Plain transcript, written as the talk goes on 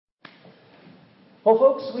Well,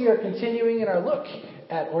 folks, we are continuing in our look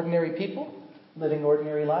at ordinary people, living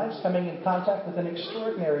ordinary lives, coming in contact with an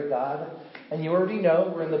extraordinary God. And you already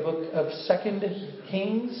know we're in the book of 2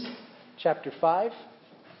 Kings, chapter 5.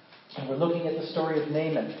 And we're looking at the story of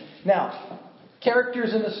Naaman. Now,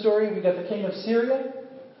 characters in the story, we've got the king of Syria,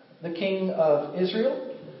 the king of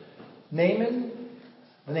Israel, Naaman,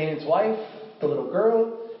 Naaman's wife, the little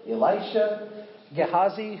girl, Elisha,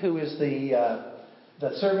 Gehazi, who is the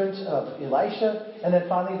servant of Elisha, and then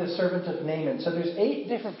finally the servant of Naaman. So there's 8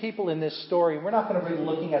 different people in this story. We're not going to be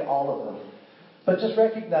looking at all of them. But just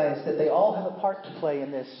recognize that they all have a part to play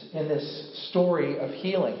in this story of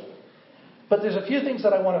healing. But there's a few things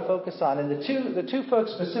that I want to focus on. And the two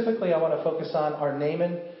folks specifically I want to focus on are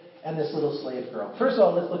Naaman and this little slave girl. First of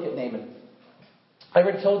all, let's look at Naaman. I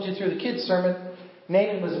already told you through the kids' sermon,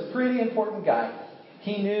 Naaman was a pretty important guy.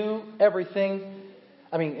 He knew everything.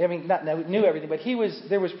 Not knew everything, but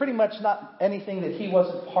there was pretty much not anything that he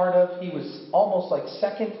wasn't part of. He was almost like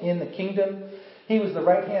second in the kingdom. He was the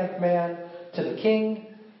right-hand man to the king.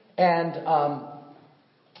 And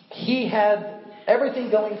he had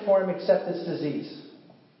everything going for him except this disease.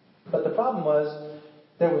 But the problem was,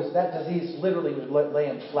 that disease literally was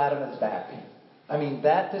laying flat on his back.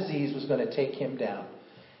 That disease was going to take him down.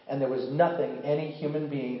 And there was nothing any human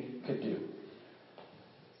being could do.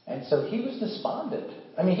 And so he was despondent.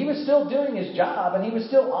 He was still doing his job, and he was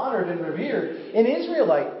still honored and revered. In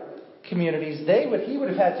Israelite communities, he would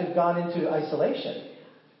have had to have gone into isolation.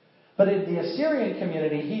 But in the Assyrian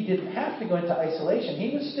community, he didn't have to go into isolation.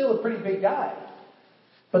 He was still a pretty big guy.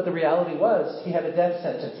 But the reality was, he had a death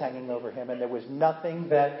sentence hanging over him, and there was nothing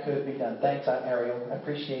that could be done. Thanks, Ariel. I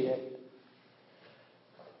appreciate it.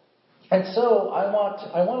 And so I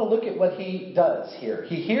want to look at what he does here.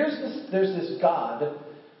 He hears there's this God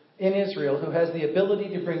in Israel who has the ability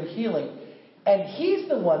to bring healing, and he's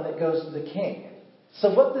the one that goes to the king.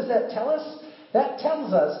 So what does that tell us? That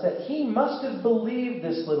tells us that he must have believed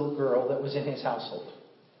this little girl that was in his household.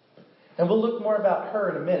 And we'll look more about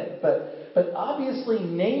her in a minute. But obviously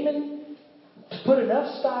Naaman put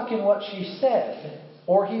enough stock in what she said,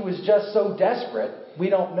 or he was just so desperate,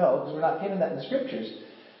 we don't know, because we're not given that in the scriptures,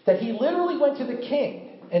 that he literally went to the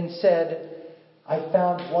king and said, I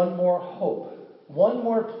found one more hope, one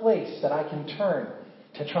more place that I can turn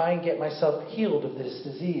to try and get myself healed of this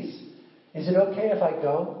disease. Is it okay if I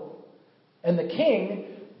go? And the king,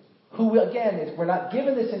 who again, we're not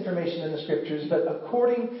given this information in the scriptures, but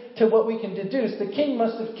according to what we can deduce, the king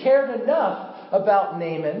must have cared enough about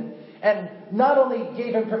Naaman and not only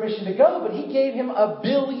gave him permission to go, but he gave him $1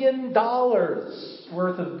 billion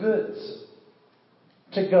worth of goods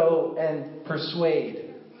to go and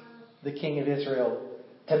persuade the king of Israel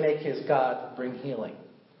to make his God bring healing.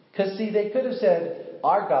 Because see, they could have said,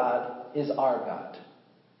 our God is our God.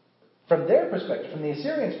 From their perspective, from the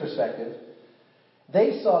Assyrians' perspective,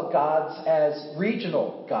 they saw gods as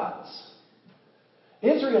regional gods.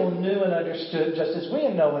 Israel knew and understood, just as we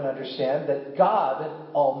know and understand, that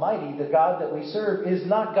God Almighty, the God that we serve, is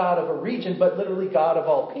not God of a region, but literally God of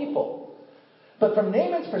all people. But from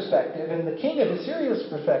Naaman's perspective, and the king of Assyria's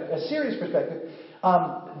perspective,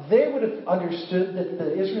 they would have understood that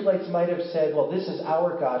the Israelites might have said, well, this is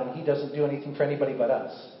our God, and he doesn't do anything for anybody but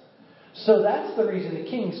us. So that's the reason the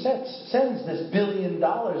king sends this $1 billion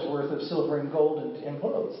worth of silver and gold and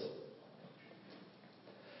clothes.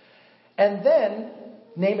 And then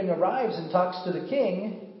Naaman arrives and talks to the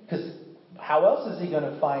king, because how else is he going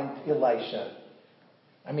to find Elisha?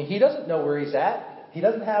 He doesn't know where he's at. He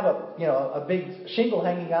doesn't have a big shingle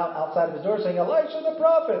hanging out outside of his door saying, Elisha the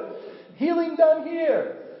prophet, healing done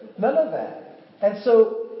here. None of that. And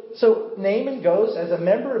so Naaman goes, as a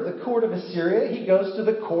member of the court of Assyria, he goes to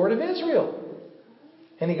the court of Israel.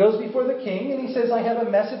 And he goes before the king and he says, I have a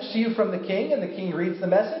message to you from the king. And the king reads the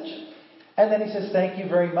message. And then he says, thank you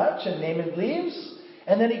very much. And Naaman leaves.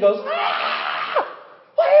 And then he goes,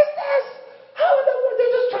 what is this? How in the world?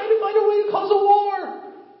 They're just trying to find a way to cause a war.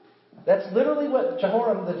 That's literally what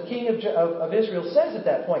Jehoram, the king of Israel, says at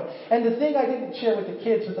that point. And the thing I didn't share with the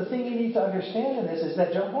kids, but the thing you need to understand in this is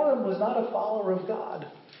that Jehoram was not a follower of God.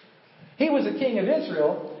 He was a king of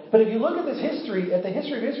Israel, but if you look at the history of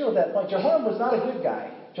Israel at that point, Jehoram was not a good guy.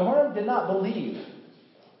 Jehoram did not believe.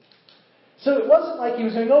 So it wasn't like he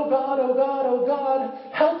was going, oh God, oh God, oh God,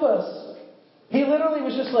 help us. He literally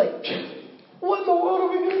was just like, what in the world are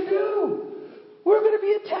we going to do? We're going to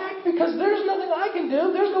be attacked because there's nothing I can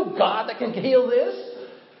do. There's no God that can heal this.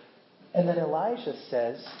 And then Elisha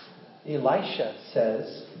says,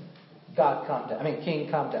 God, calm down. King,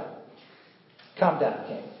 calm down. Calm down,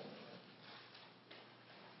 king.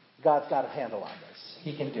 God's got a handle on this.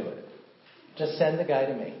 He can do it. Just send the guy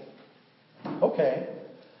to me. Okay.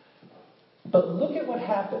 But look at what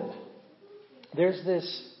happened. There's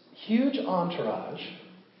this huge entourage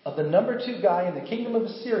of the number 2 guy in the kingdom of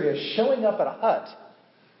Assyria showing up at a hut.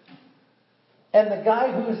 And the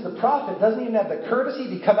guy who is the prophet doesn't even have the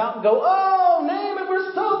courtesy to come out and go, "Oh, Naaman,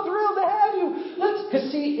 we're so thrilled to have you." Because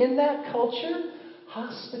see, in that culture,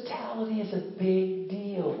 hospitality is a big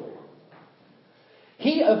deal.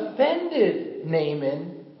 He offended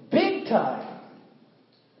Naaman big time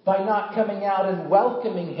by not coming out and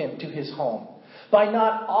welcoming him to his home, by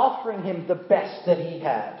not offering him the best that he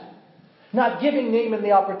had, not giving Naaman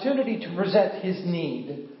the opportunity to present his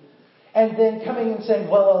need. And then coming and saying,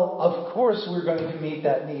 "Well, of course we're going to meet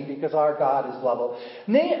that need because our God is blah, blah."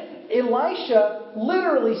 Elisha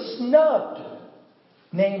literally snubbed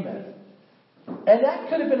Naaman. And that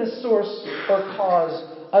could have been a source or cause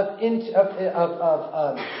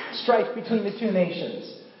of strife between the two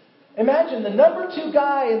nations. Imagine the number 2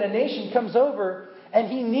 guy in a nation comes over and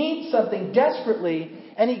he needs something desperately,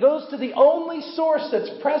 and he goes to the only source that's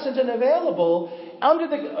present and available under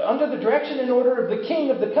the direction and order of the king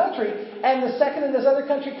of the country. And the second this other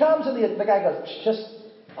country comes, and the guy goes,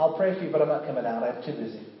 "I'll pray for you, but I'm not coming out. I'm too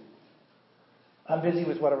busy. I'm busy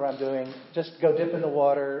with whatever I'm doing. Just go dip in the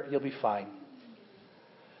water. You'll be fine."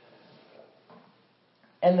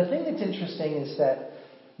 And the thing that's interesting is that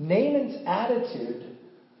Naaman's attitude,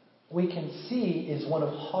 we can see, is one of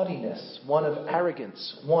haughtiness, one of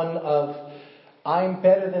arrogance, one of, "I'm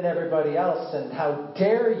better than everybody else, and how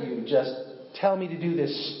dare you just tell me to do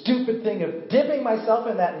this stupid thing of dipping myself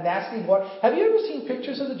in that nasty water." Have you ever seen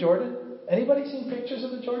pictures of the Jordan? Anybody seen pictures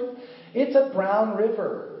of the Jordan? It's a brown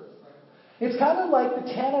river. It's kind of like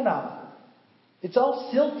the Tanana. It's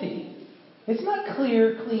all silty. It's not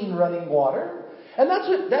clear, clean running water. And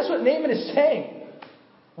that's what Naaman is saying.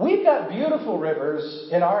 We've got beautiful rivers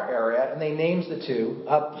in our area, and they names the 2,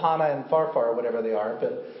 Pana and Farfar, or whatever they are.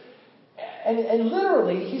 And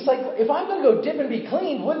literally, he's like, if I'm going to go dip and be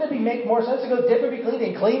clean, wouldn't it make more sense to go dip and be clean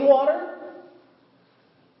in clean water?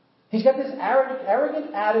 He's got this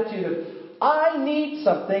arrogant attitude of, "I need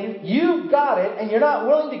something, you've got it, and you're not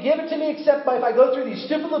willing to give it to me except if I go through these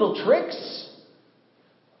stupid little tricks?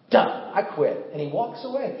 Done. I quit." And he walks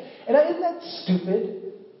away. And isn't that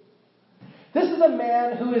stupid? This is a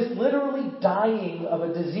man who is literally dying of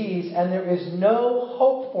a disease, and there is no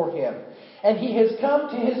hope for him. And he has come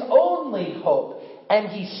to his only hope. And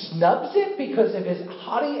he snubs it because of his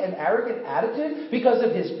haughty and arrogant attitude, because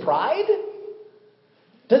of his pride?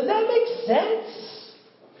 Does that make sense?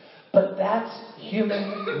 But that's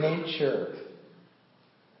human nature.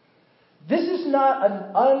 This is not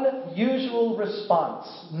an unusual response.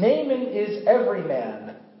 Naaman is every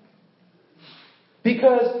man.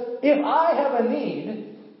 Because if I have a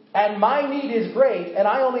need, and my need is great, and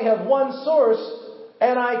I only have one source,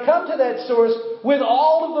 and I come to that source with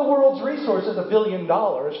all of the world's resources, $1 billion,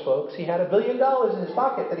 folks. He had $1 billion in his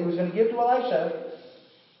pocket that he was going to give to Elisha.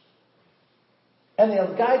 And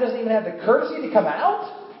the guy doesn't even have the courtesy to come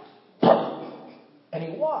out. And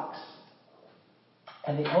he walks.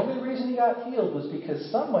 And the only reason he got healed was because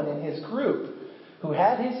someone in his group who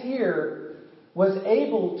had his ear was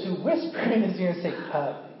able to whisper in his ear and say,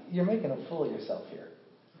 "You're making a fool of yourself here.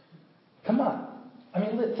 Come on." I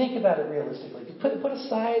mean, think about it realistically. Put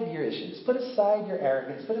aside your issues. Put aside your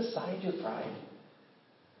arrogance. Put aside your pride.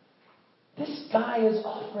 This guy is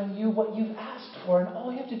offering you what you've asked for, and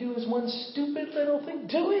all you have to do is one stupid little thing.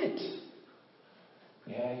 Do it.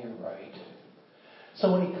 Yeah, you're right.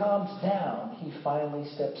 So when he calms down, he finally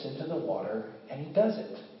steps into the water, and he does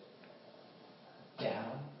it.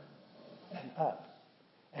 Down and up.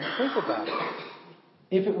 And think about it.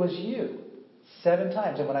 If it was you, 7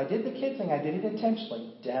 times, and when I did the kid thing, I did it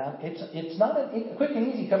intentionally. Down. It's not quick and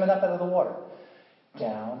easy coming up out of the water.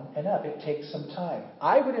 Down and up. It takes some time.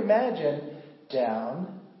 I would imagine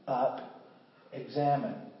down, up,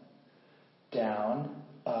 examine. Down,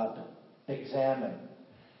 up, examine.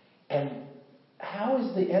 And how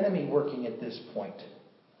is the enemy working at this point?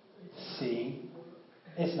 See?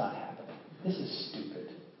 It's not happening. This is stupid.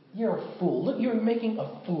 You're a fool. Look, you're making a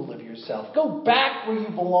fool of yourself. Go back where you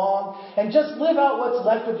belong and just live out what's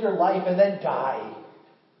left of your life and then die.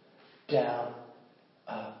 Down,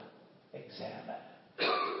 up, examine.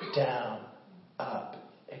 Down, up,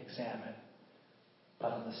 examine.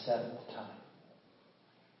 But on the 7th time,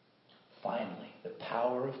 finally, the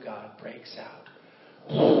power of God breaks out.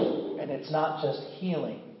 And it's not just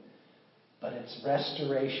healing, but it's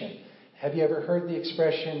restoration. Have you ever heard the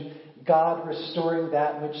expression, God restoring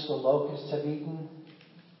that which the locusts have eaten?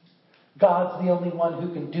 God's the only one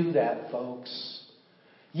who can do that, folks.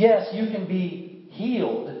 Yes, you can be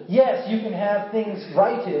healed. Yes, you can have things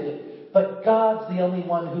righted. But God's the only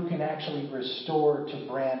one who can actually restore to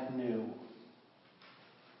brand new.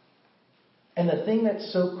 And the thing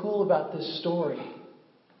that's so cool about this story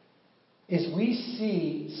is we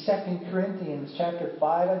see 2 Corinthians chapter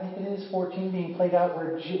 5, I think it is, 14 being played out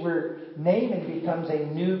where Naaman becomes a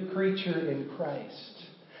new creature in Christ.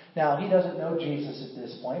 Now, he doesn't know Jesus at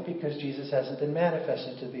this point because Jesus hasn't been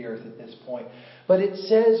manifested to the earth at this point. But it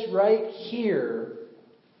says right here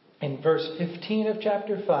in verse 15 of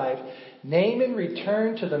chapter 5, Naaman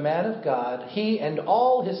returned to the man of God, he and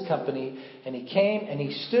all his company, and he came and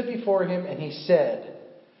he stood before him and he said,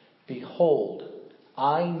 "Behold,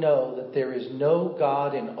 I know that there is no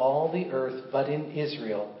God in all the earth but in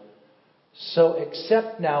Israel. So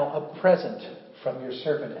accept now a present from your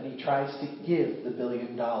servant." And he tries to give the $1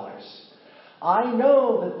 billion. I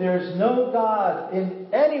know that there's no God in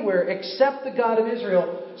anywhere except the God of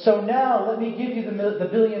Israel. So now let me give you the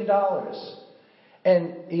 $1 billion.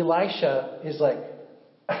 And Elisha is like,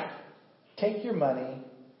 take your money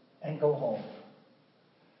and go home.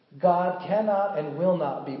 God cannot and will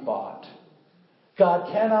not be bought.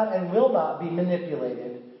 God cannot and will not be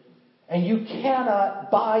manipulated. And you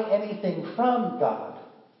cannot buy anything from God.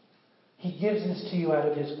 He gives this to you out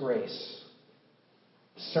of His grace.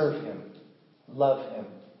 Serve Him. Love Him.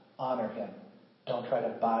 Honor Him. Don't try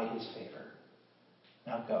to buy His favor.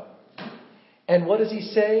 Now go. And what does he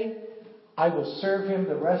say? I will serve Him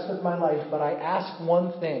the rest of my life, but I ask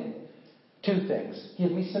one thing. Two things.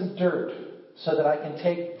 Give me some dirt so that I can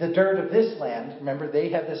take the dirt of this land. Remember, they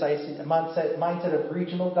have this mindset of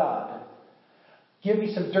regional God. Give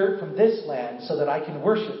me some dirt from this land so that I can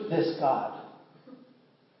worship this God.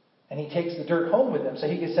 And he takes the dirt home with him so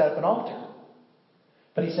he can set up an altar.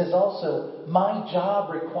 But he says also, my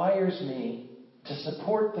job requires me to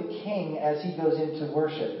support the king as he goes into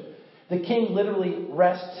worship. The king literally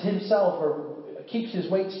rests himself or keeps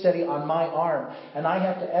his weight steady on my arm. And I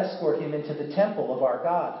have to escort him into the temple of our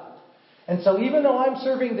God. And so even though I'm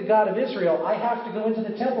serving the God of Israel, I have to go into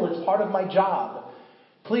the temple. It's part of my job.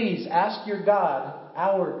 Please ask your God,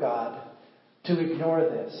 our God, to ignore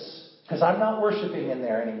this. Because I'm not worshiping in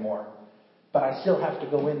there anymore. But I still have to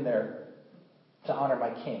go in there to honor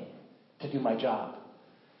my king, to do my job.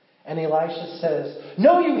 And Elisha says,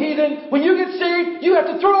 no, you heathen, when you get saved, you have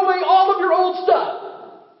to throw away all of your old stuff.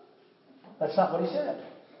 That's not what he said.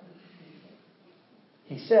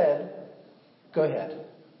 He said, go ahead.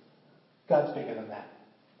 God's bigger than that.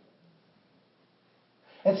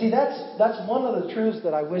 And see, that's one of the truths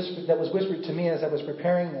that that was whispered to me as I was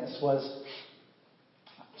preparing this was,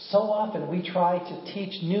 so often we try to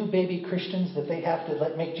teach new baby Christians that they have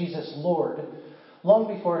to make Jesus Lord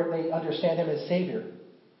long before they understand Him as Savior.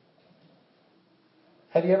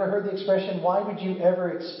 Have you ever heard the expression, why would you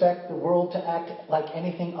ever expect the world to act like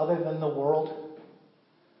anything other than the world?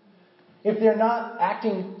 If they're not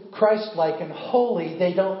acting Christ-like and holy,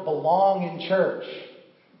 they don't belong in church.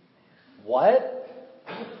 What?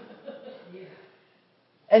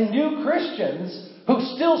 And new Christians who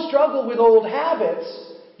still struggle with old habits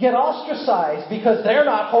get ostracized because they're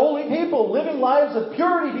not holy people living lives of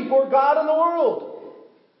purity before God and the world.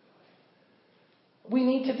 We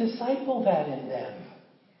need to disciple that in them.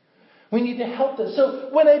 We need to help them. So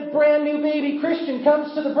when a brand new baby Christian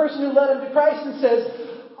comes to the person who led him to Christ and says,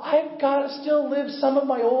 I've got to still live some of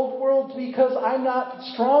my old world because I'm not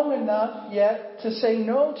strong enough yet to say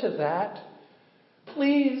no to that.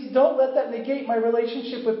 Please don't let that negate my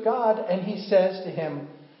relationship with God. And he says to him,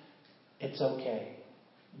 it's okay.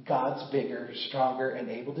 God's bigger, stronger, and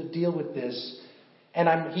able to deal with this.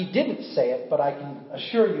 And he didn't say it, but I can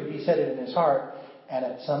assure you he said it in his heart. And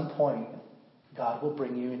at some point, God will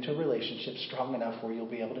bring you into a relationship strong enough where you'll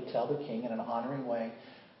be able to tell the king in an honoring way,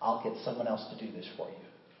 I'll get someone else to do this for you.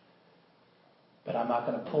 But I'm not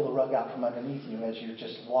going to pull the rug out from underneath you as you're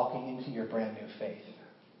just walking into your brand new faith.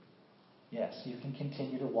 Yes, you can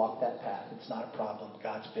continue to walk that path. It's not a problem.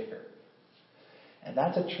 God's bigger. And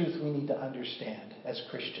that's a truth we need to understand as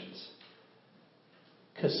Christians.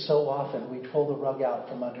 Because so often we pull the rug out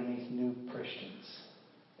from underneath new Christians,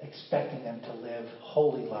 expecting them to live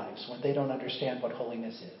holy lives when they don't understand what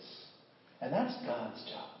holiness is. And that's God's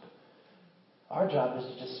job. Our job is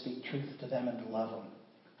to just speak truth to them and to love them.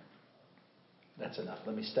 That's enough.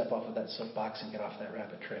 Let me step off of that soapbox and get off that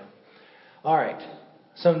rabbit trail. All right.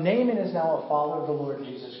 So Naaman is now a follower of the Lord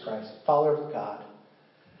Jesus Christ, follower of God.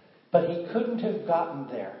 But he couldn't have gotten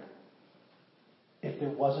there if there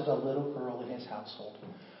wasn't a little girl in his household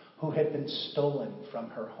who had been stolen from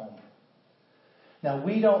her home. Now,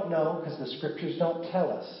 we don't know, because the scriptures don't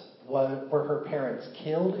tell us, were her parents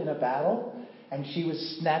killed in a battle and she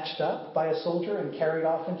was snatched up by a soldier and carried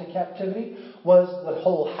off into captivity? Was the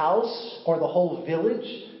whole house or the whole village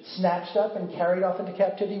snatched up and carried off into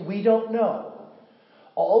captivity? We don't know.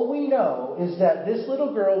 All we know is that this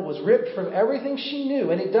little girl was ripped from everything she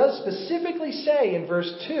knew. And it does specifically say in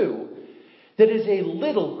verse 2 that it is a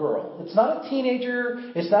little girl. It's not a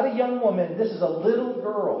teenager. It's not a young woman. This is a little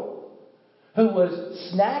girl who was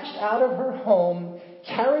snatched out of her home,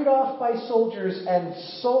 carried off by soldiers, and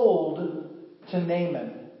sold to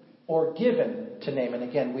Naaman, or given to Naaman,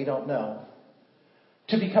 again, we don't know,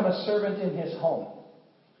 to become a servant in his home.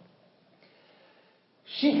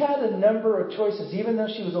 She had a number of choices, even though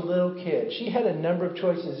she was a little kid. She had a number of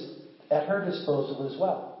choices at her disposal as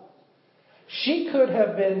well. She could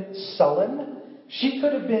have been sullen. She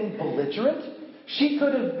could have been belligerent. She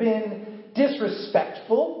could have been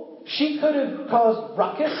disrespectful. She could have caused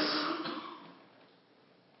ruckus.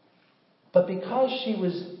 But because she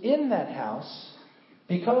was in that house,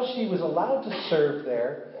 because she was allowed to serve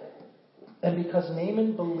there, and because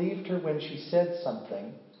Naaman believed her when she said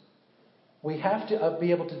something, we have to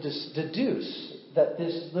be able to deduce that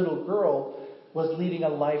this little girl was leading a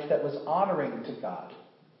life that was honoring to God.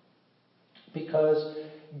 Because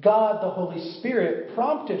God, the Holy Spirit,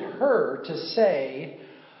 prompted her to say,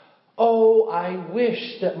 "Oh, I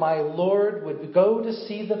wish that my Lord would go to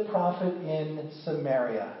see the prophet in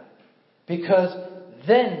Samaria, because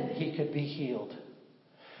then he could be healed."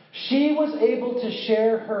 She was able to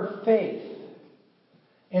share her faith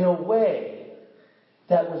in a way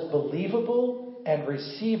that was believable and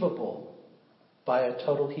receivable by a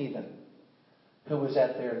total heathen who was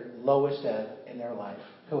at their lowest ebb in their life,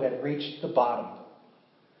 who had reached the bottom.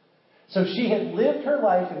 So she had lived her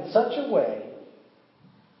life in such a way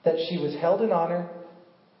that she was held in honor,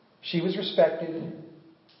 she was respected,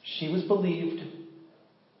 she was believed,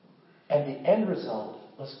 and the end result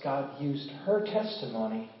was God used her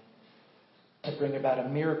testimony to bring about a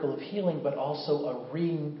miracle of healing, but also a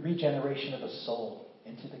regeneration of a soul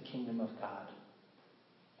into the kingdom of God.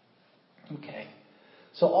 Okay.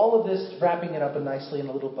 So all of this, wrapping it up nicely in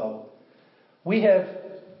a little bow. We have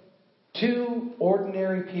two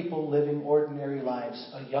ordinary people living ordinary lives.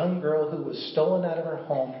 A young girl who was stolen out of her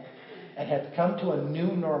home and had come to a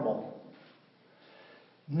new normal.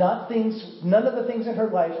 None of the things in her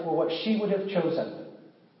life were what she would have chosen.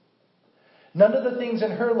 None of the things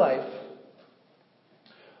in her life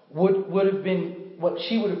would have been what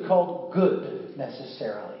she would have called good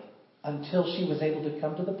necessarily, until she was able to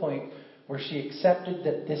come to the point where she accepted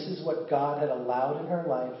that this is what God had allowed in her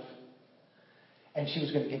life, and she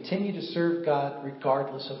was going to continue to serve God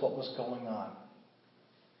regardless of what was going on.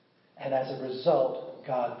 And as a result,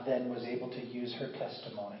 God then was able to use her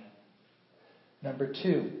testimony. Number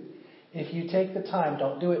 2, if you take the time,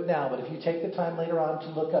 don't do it now, but if you take the time later on to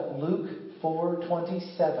look up Luke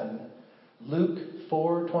 4:27, Luke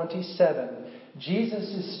 4:27, Jesus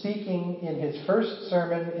is speaking in his first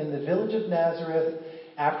sermon in the village of Nazareth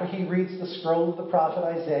after he reads the scroll of the prophet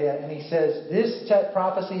Isaiah, and he says, "This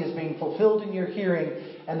prophecy is being fulfilled in your hearing,"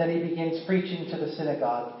 and then he begins preaching to the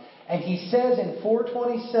synagogue. And he says in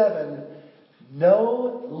 4:27,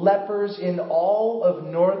 "No lepers in all of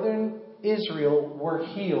northern Israel were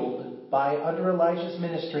healed under Elijah's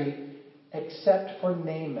ministry except for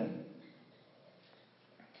Naaman."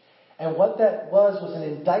 And what that was an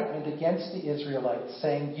indictment against the Israelites,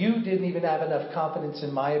 saying, "You didn't even have enough confidence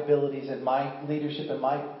in my abilities and my leadership and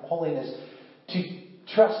my holiness to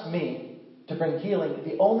trust me to bring healing.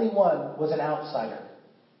 The only one was an outsider."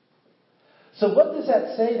 So what does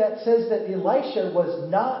that say? That says that Elisha was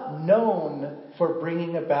not known for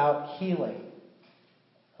bringing about healing.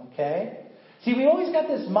 Okay? See, we always got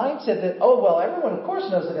this mindset that, everyone of course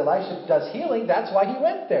knows that Elisha does healing. That's why he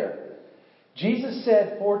went there. Jesus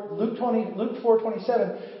said, Luke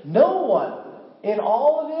 4:27, "No one in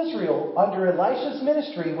all of Israel under Elisha's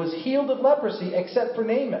ministry was healed of leprosy except for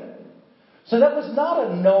Naaman." So that was not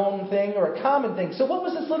a known thing or a common thing. So what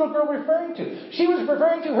was this little girl referring to? She was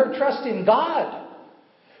referring to her trust in God.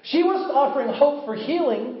 She wasn't offering hope for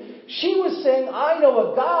healing. She was saying, "I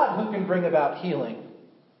know a God who can bring about healing."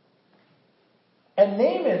 And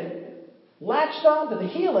Naaman latched on to the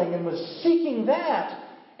healing and was seeking that.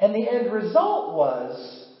 And the end result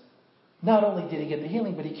was, not only did he get the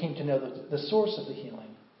healing, but he came to know the source of the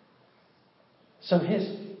healing. So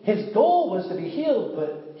his goal was to be healed,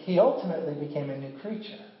 but he ultimately became a new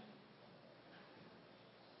creature.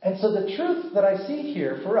 And so the truth that I see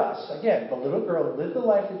here for us, again, the little girl, live the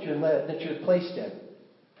life that you're placed in.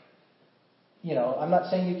 I'm not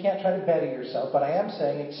saying you can't try to better yourself, but I am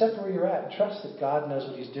saying accept where you're at and trust that God knows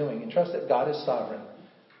what he's doing and trust that God is sovereign.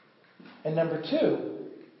 And number 2,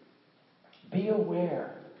 be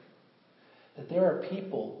aware that there are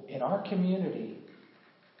people in our community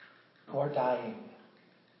who are dying.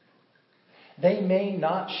 They may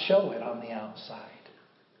not show it on the outside,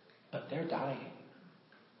 but they're dying.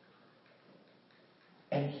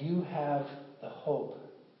 And you have the hope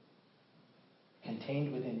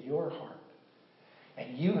contained within your heart.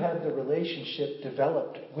 And you have the relationship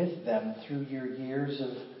developed with them through your years of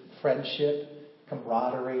friendship,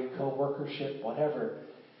 camaraderie, co-workership, whatever.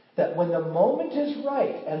 That when the moment is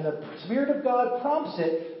right and the Spirit of God prompts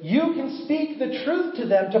it, you can speak the truth to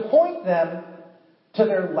them to point them to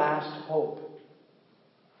their last hope.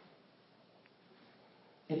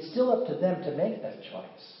 It's still up to them to make that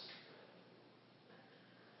choice.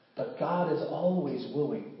 But God is always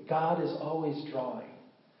wooing. God is always drawing.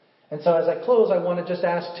 And so as I close, I want to just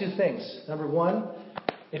ask two things. Number one,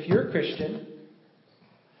 if you're a Christian,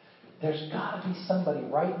 there's got to be somebody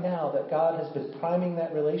right now that God has been priming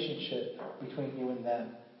that relationship between you and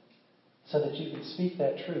them so that you can speak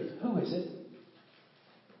that truth. Who is it?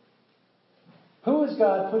 Who is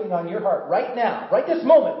God putting on your heart right now, right this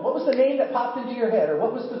moment? What was the name that popped into your head? Or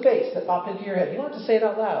what was the face that popped into your head? You don't have to say it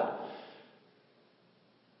out loud.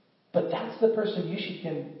 But that's the person you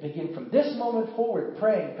should begin from this moment forward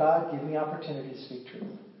praying, God, give me opportunity to speak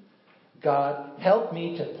truth. God, help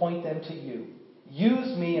me to point them to you.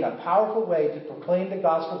 Use me in a powerful way to proclaim the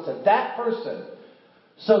gospel to that person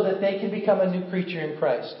so that they can become a new creature in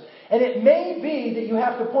Christ. And it may be that you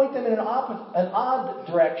have to point them in an odd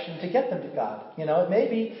direction to get them to God. It may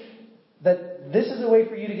be that this is a way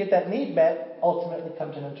for you to get that need met, ultimately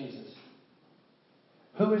come to know Jesus.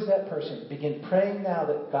 Who is that person? Begin praying now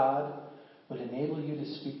that God would enable you to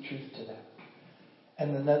speak truth to them.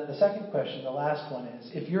 And then the second question, the last one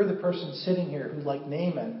is, if you're the person sitting here who, like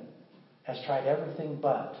Naaman, has tried everything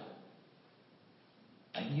but,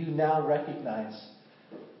 and you now recognize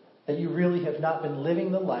that you really have not been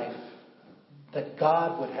living the life that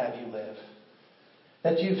God would have you live,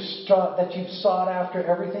 that you've sought after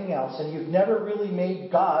everything else, and you've never really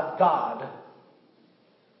made God God,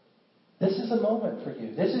 this is a moment for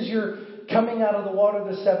you. This is your coming out of the water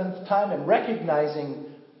the seventh time and recognizing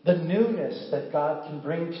the newness that God can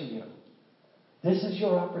bring to you. This is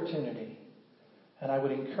your opportunity. And I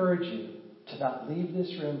would encourage you to not leave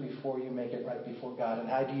this room before you make it right before God. And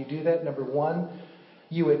how do you do that? Number one,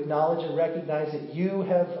 you acknowledge and recognize that you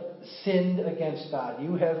have sinned against God.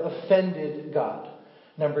 You have offended God.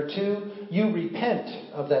 Number two, you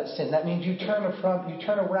repent of that sin. That means you turn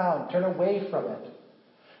around, turn away from it.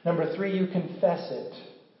 Number three, you confess it.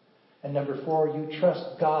 And number four, you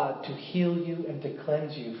trust God to heal you and to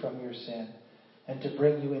cleanse you from your sin and to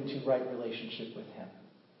bring you into right relationship with Him.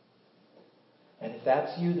 And if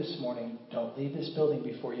that's you this morning, don't leave this building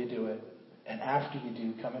before you do it. And after you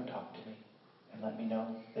do, come and talk to me and let me know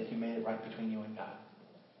that you made it right between you and God.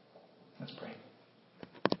 Let's pray.